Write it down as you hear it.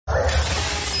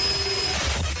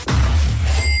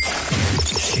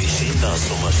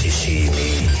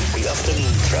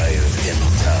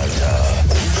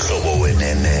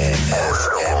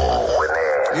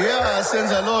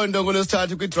Senza loo nto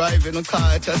ngolwesithathu kwi-drive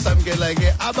enochatha samkela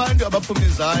ke abantu abaphuma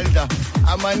izandla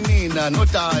amanina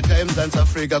notata eMzantsi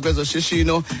Afrika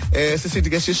kwezoshishino sisithi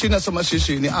ke shishina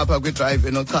somashishini apha kwi-drive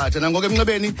enochatha. Nangoku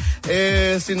emnxebeni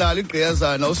sinalo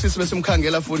igqiyazana usisi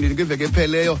besimkhangela fundini kwiveki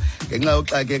epheleyo ngenxa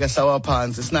yoxakeka hlawa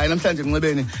phantsi. Sinaye namhlanje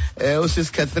emnxebeni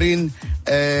usisi Catherine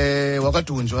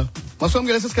wakwaDunjwa.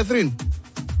 Maswamkele sisi Catherine.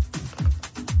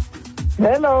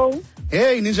 Hello.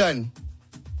 Hey, ninjani?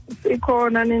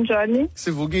 Sikhona ninjani?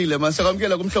 Sivukile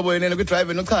masiyakwamkela kumhlobo wenene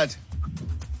kwi-drive enochatha.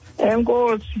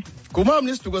 Enkosi.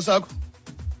 Kumamni isiduko sakho?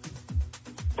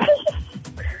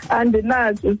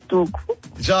 Andinaso isiduko.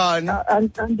 Njani?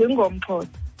 AndingomXhosa.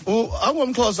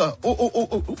 AngomXhosa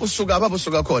usuka apha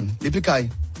usuka khona liphi ikhaya?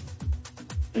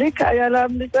 Likhaya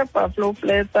lami liseBuffalo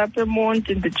Flats apha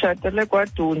eMonti, nditshatele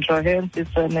kwaDunjwa, hence the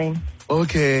surname.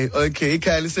 Okay,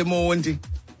 ikhaya liseMonti.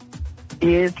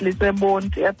 Yes,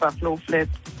 liseMonti eBuffalo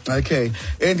Flats. Okay,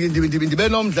 ndibe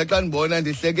nomdla xa ndibona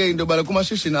ndihleke into yobana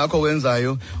kumashishini akho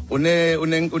wenzayo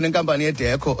unenkampani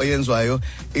yedeko oyenziwayo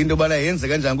into yobana yenze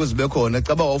kanjani kuzibe khona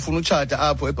caba wawufuna utshata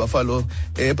apho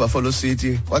eBuffalo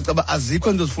City wacaba azikho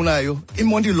into zifunayo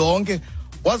imonti lonke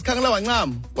wazikhangela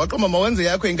wancama waqoma mawenze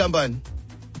yakho inkampani.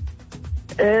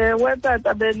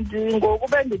 Wetata ngoku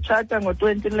benditshata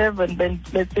ngo-2011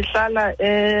 besihlala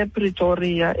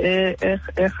ePretoria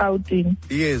eGauteng.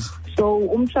 Yes. So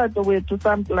umtshato wethu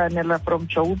samplanela from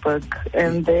Joburg,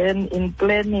 and then in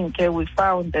planning we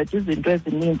found that izinto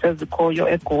ezininzi ezikhoyo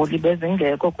eGoli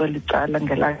bezingekho kweli cala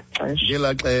ngelaa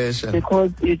xesha,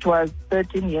 because it was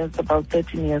about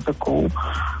 13 years ago.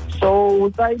 So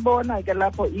sayibona ke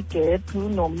lapho igap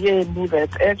nomyeni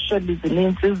that actually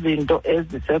zininzi izinto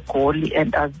ezisegoli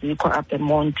and azikho apha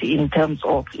eMonti in terms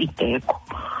of ideko.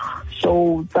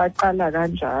 So saqala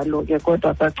kanjalo ke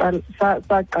kodwa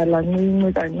saqala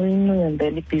kancinci and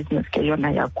then business ke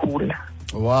yona yakhula.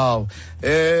 Wow.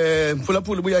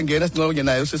 Mphulaphula buyangena sinqokunye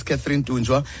nayo sis Catherine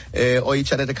Dunjwa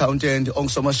oyi-chartered accountant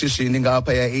ongusomashishini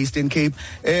ngapha e-Eastern Cape.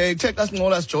 Xa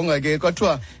sinqola sijonga ke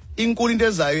kwathiwa inkulu into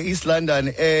ezayo e-East London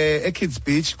eKids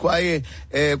Beach kwaye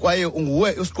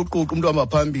unguwe usiququqa umuntu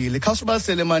wamaphambili.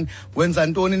 Khawusibalisele man wenza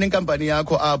ntoni nenkampani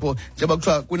yakho apho njengoba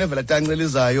kuthiwa kunevela tanci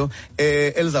elizayo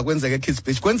eliza kwenzeka eKids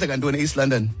Beach. Kwenzeka ntoni e-East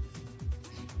London?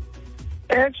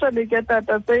 Actually ke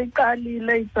tata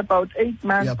seyiqalile, it's about 8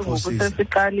 months ngoku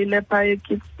sesiqalile phaa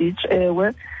eKids Beach.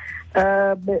 Ewe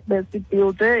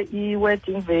besibuilde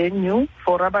i-wedding venue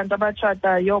for abantu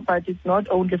abatshatayo, but it's not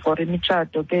only for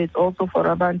imitshato, okay, it's also for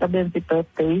abantu abenza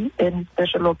birthday, any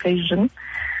special occasion.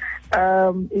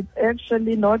 It's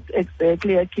actually not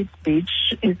exactly a Kids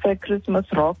Beach, it's a Christmas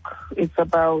Rock. It's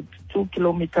about 2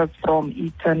 kilometers from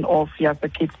Eton of Yasa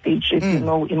Kids Beach, if you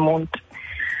know, in Mont.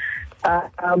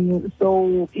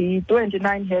 So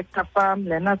i-29 hectare farm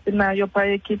lena sinayo phaa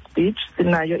eKids Beach,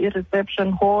 sinayo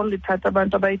i-reception hall ithatha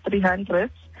abantu abayi-300,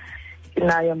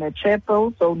 sinayo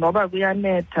ne-chapel, so noba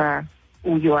kuyanetha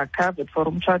you are covered for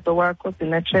umtshato wakho,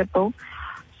 sine-chapel.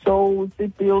 So we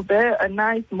built a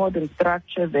nice modern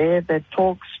structure there that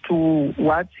talks to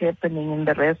what's happening in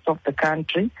the rest of the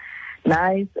country.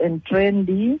 Nice and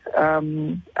trendy,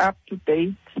 up to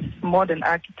date, modern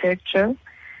architecture,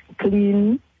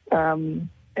 clean.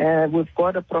 We've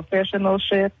got a professional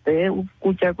chef there. We've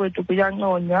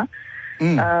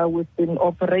been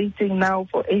operating now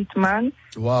for 8 months.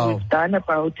 Wow. We've done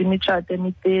about 30 in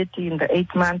the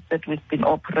 8 months that we've been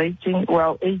operating.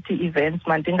 Well, 80 events.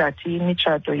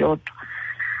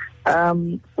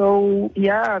 So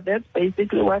yeah, that's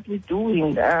basically what we're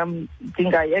doing.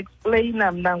 Think I explain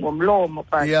ngomlomo,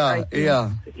 but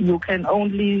you can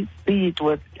only see it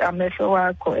with amehlo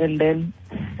wakho and then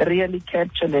really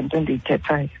capture le nto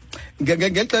endiyithethayo.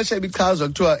 Ngexesha ibichazwa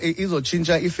kuthiwa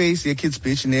izotshintsha iface yeKids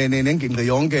Beach nengingqi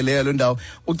yonke leyo lo ndawo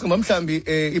ucinga mhlawumbi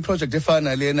iproject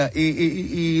efana lena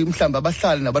mhlawumbi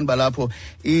abahlali nabantu balapho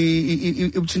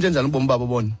ibutshintshe njani ubomi babo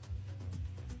bona?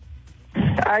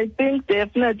 I think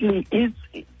definitely it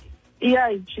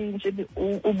changes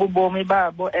ububomi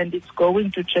babo, and it's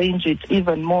going to change it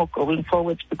even more going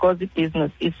forward because the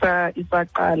business is a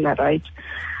color, right?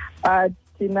 But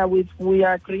we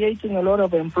are creating a lot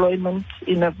of employment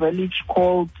in a village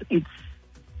called it's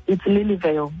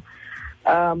Lilyvale,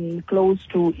 close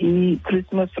to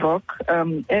Christmas Rock.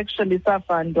 Actually,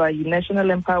 Safandwa, National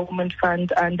Empowerment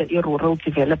Fund under Rural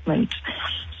Development.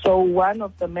 So one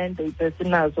of the mandates is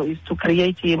to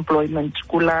create employment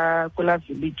kula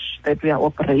village that we are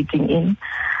operating in.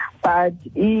 But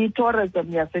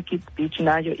tourism yase-Kids Beach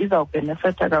nayo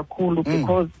izawubenefita kakhulu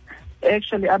because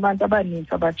actually abantu abaninzi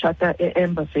abatshata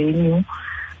e-Ember venue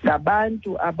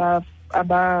ngabantu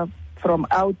aba from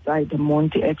outside the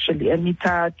Monti, actually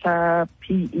eMthatha,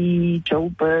 PE,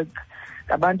 Joburg,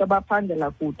 abantu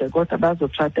abaphangela kude kodwa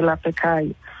bazotshate lapha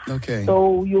ekhaya. Okay.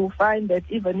 So you find that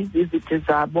even visitors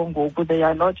zabo ngoku, they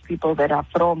are not people that are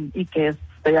from guests.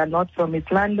 They are not from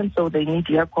East London, so they need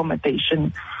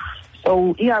accommodation.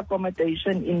 So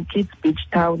accommodation in Kids Beach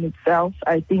Town itself,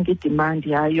 I think demand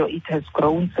it has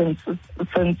grown since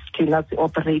Tila's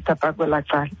operator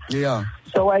Pagwelachal. Yeah.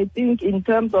 So I think in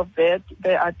terms of that,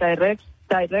 there are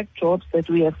direct jobs that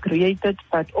we have created,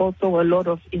 but also a lot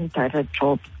of indirect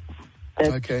jobs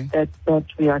that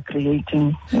we are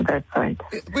creating on that side.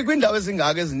 Kwindawo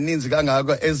ezingaka ezininzi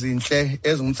kangaka ezinhle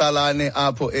ezingumtsalane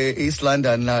apho East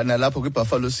London nalapho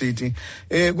kwiBuffalo City,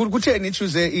 kutheni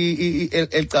choose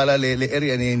elicala le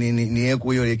area niye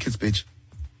kuyo ye-Kids Beach?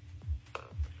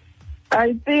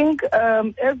 I think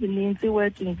ezininzi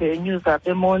wedding venues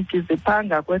apha eMonti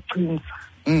ziphanga kweChinza.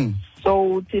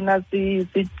 So thina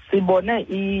sibone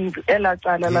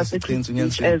elacala laseKids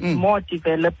Beach as more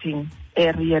developing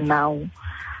area now.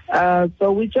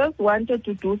 So we just wanted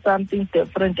to do something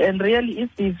different, and really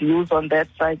if the views on that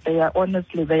side, they are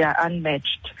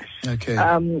unmatched. Okay.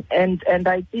 And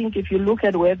I think if you look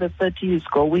at where the city is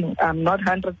going, I'm not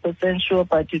 100% sure,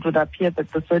 but it would appear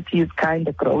that the city is kind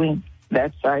of growing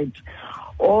that side.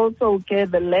 Also,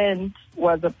 the land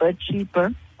was a bit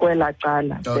cheaper than at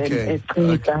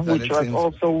Trinita, which was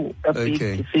also a big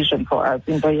decision for us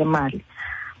in Doyemali.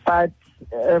 But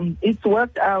it's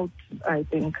worked out, I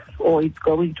think, or it's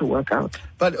going to work out.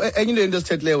 But enye into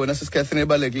esithethileyo wena sisiKatherine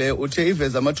ebalulekileyo uthe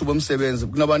iveza amathuba omsebenzi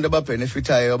kunabantu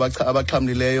ababhenefithayo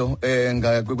abaxhamlileyo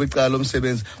kwicala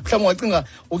lomsebenzi. Mhlawumbi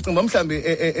ucinga mhlawumbi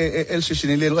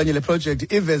elishishini lenu okanye le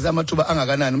project iveza amathuba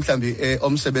angakanani mhlawumbi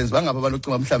omsebenzi bangapha abantu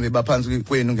ucinga mhlawumbi baphansi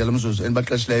kwenu ngelo mzuzu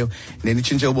enibaqeshileyo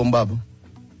nenitshintshe ubomi babo?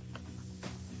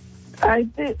 I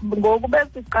think ngoku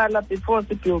besiqala before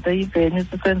sibuilde ivenue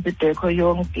sisenza ideko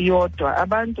yodwa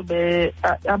abantu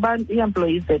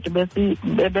i-employees zethu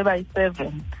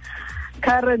bebayi-7.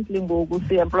 Currently ngoku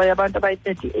si-employ abantu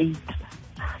abayi-38.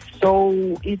 So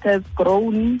it has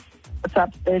grown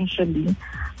substantially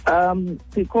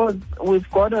because we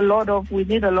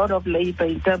need a lot of labor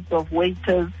in terms of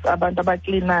waiters, abantu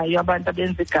abaklinayo, abantu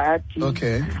abenza igadi,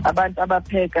 abantu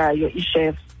abaphekayo,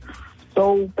 i-chefs.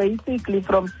 So basically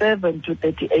from 7 to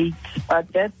 38,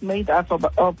 but that's made up of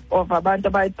abantu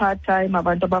by part-time,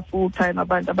 abantu by full-time,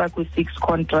 abantu by 6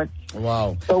 contracts.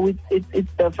 Wow. So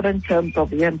it's different terms of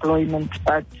the employment,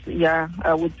 but yeah,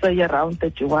 I would say around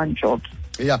 31 jobs.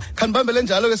 Yeah, kanibambele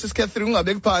njalo ke sisiKatherine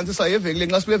ungabeki phansi sayevekile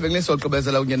nxa sibuye evekile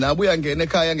siyogqibezela kunye nabo uyangena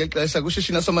ekhaya ngexesha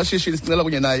kushishina somashishini sicela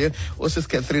kunye naye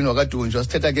osisiKatherine wakadunjwa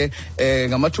sithetha ke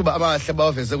ngamathuba amahle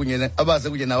bawaveze abaze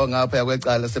kunye nawo ngapha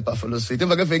kwecala seBuffalo City.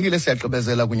 Emva kevekile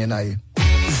siyagqibezela kunye naye.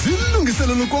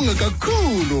 Zilungisela ukonga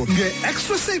kakhulu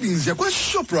nge-extra savings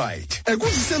yakwa-Shoprite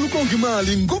ekuzisela ukonga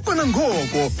imali ngoko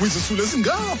nangoko kwizisulu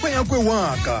ezingaphaya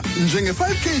kwewaka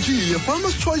njenge-5 kg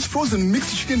ye-Farmer's Choice Frozen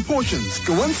Mixed Chicken Portions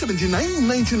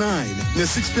ke-179.99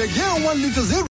 ne-6 pack ye-1 litre